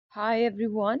Hi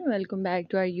everyone, welcome back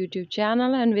to our YouTube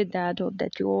channel. And with that, hope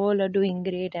that you all are doing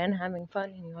great and having fun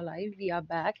in your life. We are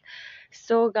back.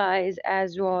 So, guys,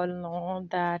 as you all know,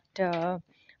 that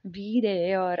V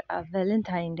Day or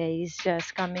Valentine Day is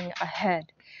just coming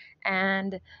ahead,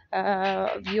 and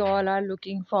we all are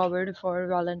looking forward for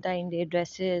Valentine Day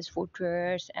dresses,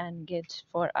 footwears, and gifts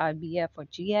for our BF or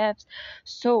GFs.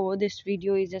 So, this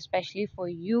video is especially for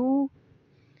you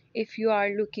if you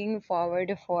are looking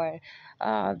forward for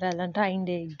Valentine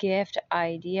Day gift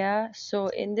idea. So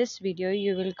in this video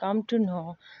you will come to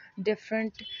know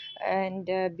different and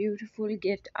beautiful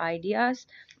gift ideas.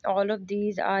 All of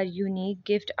these are unique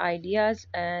gift ideas,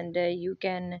 and you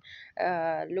can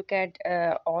look at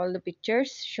all the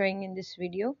pictures showing in this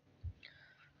video.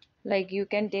 Like, you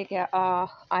can take a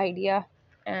idea,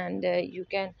 and you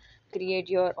can create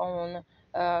your own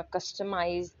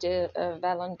customized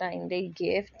Valentine Day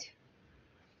gift.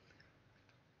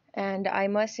 And I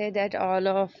must say that all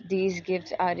of these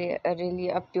gifts are really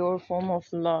a pure form of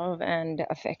love and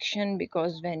affection,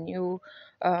 because when you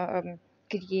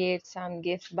create some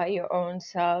gift by your own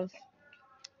self,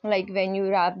 like when you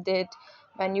wrapped it,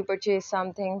 when you purchase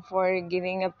something for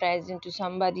giving a present to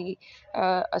somebody,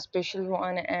 a special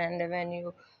one, and when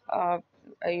you uh,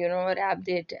 wrapped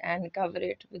it and cover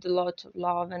it with lots of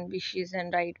love and wishes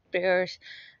and write prayers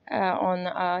on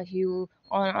a hue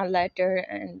on a letter,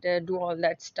 and do all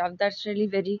that stuff, that's really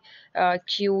very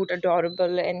cute,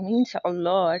 adorable, and means a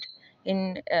lot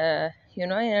in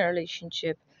in a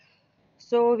relationship.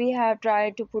 So we have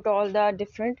tried to put all the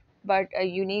different but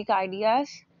unique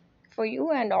ideas for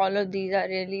you, and all of these are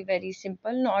really very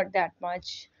simple, not that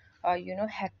much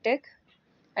hectic,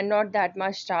 and not that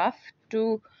much stuff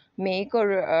to make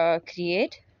or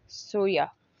create. So yeah,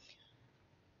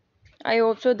 I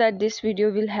hope so that this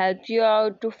video will help you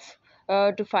out to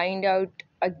find out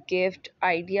a gift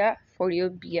idea for your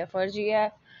BF or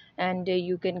GF, and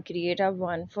you can create a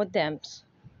one for themselves.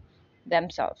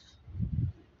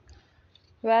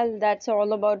 Well, that's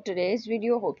all about today's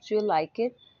video. Hopes you like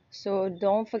it. So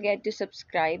don't forget to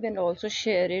subscribe and also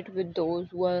share it with those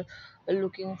who are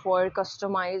looking for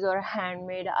customized or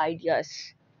handmade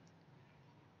ideas.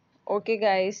 Okay,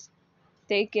 guys,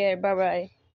 take care. Bye bye.